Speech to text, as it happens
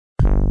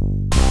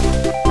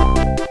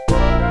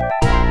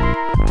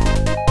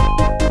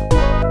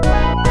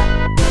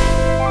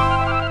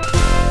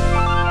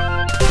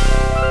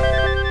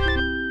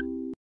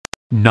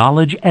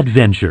Knowledge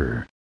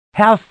adventure.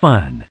 Have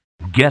fun.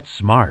 Get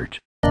smart.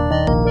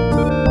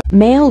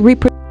 Male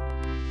reproduction.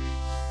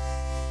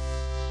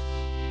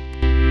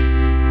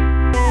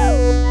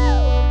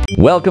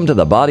 Welcome to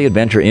the Body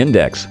Adventure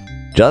Index.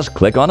 Just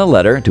click on a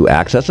letter to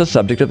access a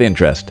subject of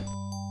interest.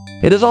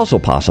 It is also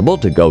possible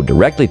to go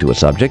directly to a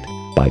subject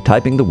by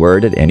typing the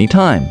word at any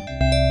time.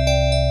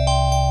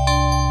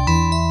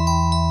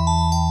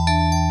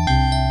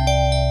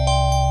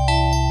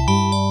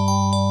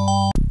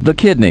 The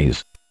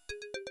kidneys.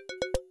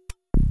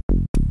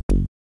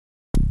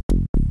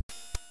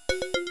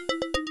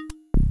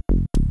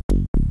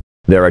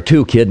 There are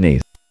 2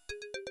 kidneys.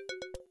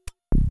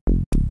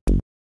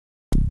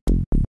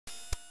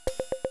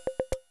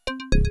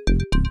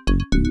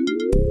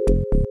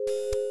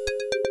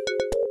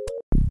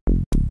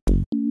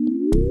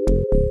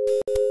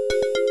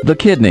 The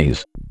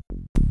kidneys.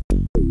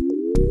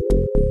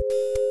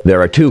 There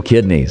are 2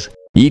 kidneys,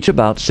 each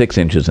about 6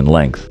 inches in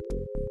length.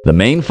 The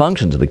main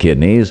functions of the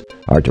kidneys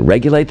are to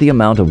regulate the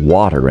amount of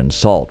water and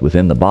salt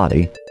within the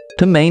body,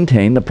 to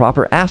maintain the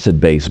proper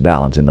acid-base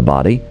balance in the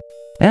body,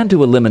 and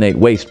to eliminate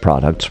waste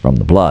products from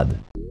the blood.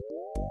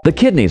 The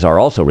kidneys are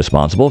also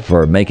responsible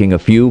for making a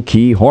few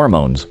key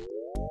hormones.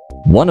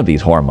 One of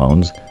these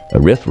hormones,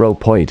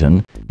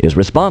 erythropoietin, is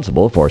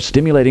responsible for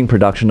stimulating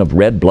production of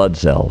red blood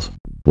cells,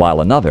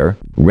 while another,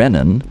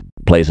 renin,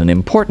 plays an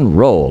important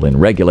role in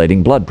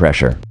regulating blood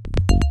pressure.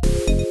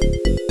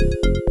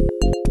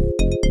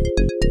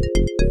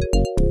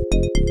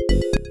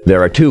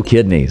 There are 2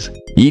 kidneys,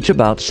 each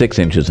about 6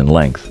 inches in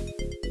length.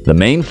 The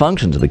main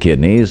functions of the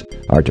kidneys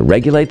are to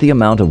regulate the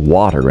amount of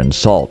water and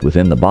salt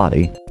within the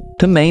body,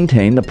 to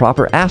maintain the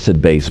proper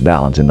acid-base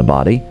balance in the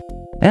body,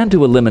 and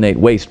to eliminate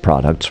waste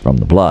products from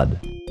the blood.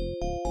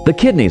 The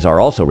kidneys are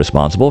also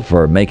responsible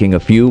for making a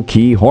few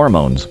key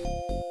hormones.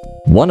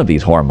 One of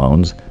these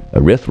hormones,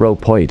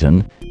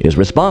 erythropoietin, is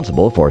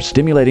responsible for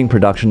stimulating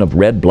production of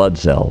red blood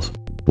cells,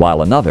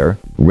 while another,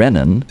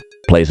 renin,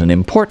 plays an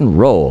important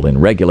role in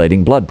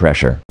regulating blood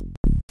pressure.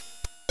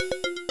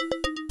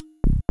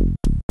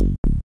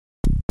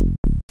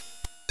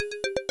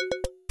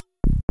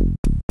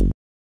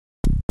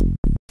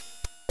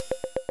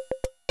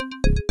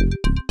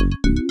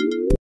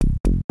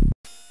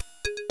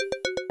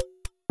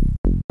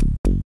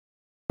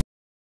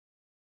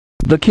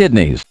 The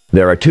kidneys.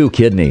 There are 2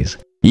 kidneys,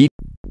 each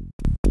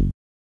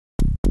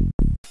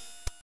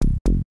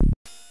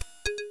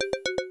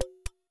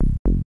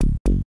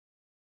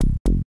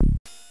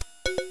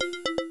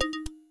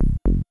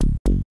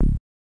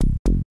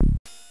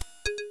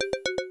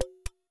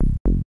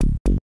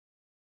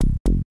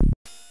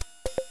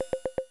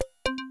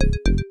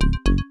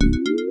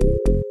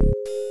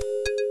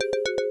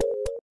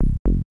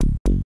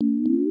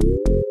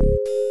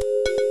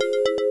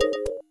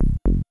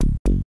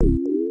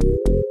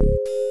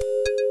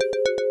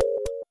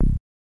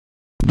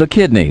The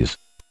kidneys.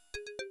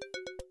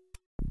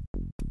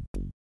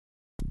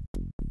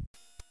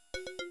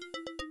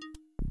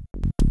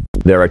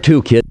 There are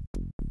 2 kidneys.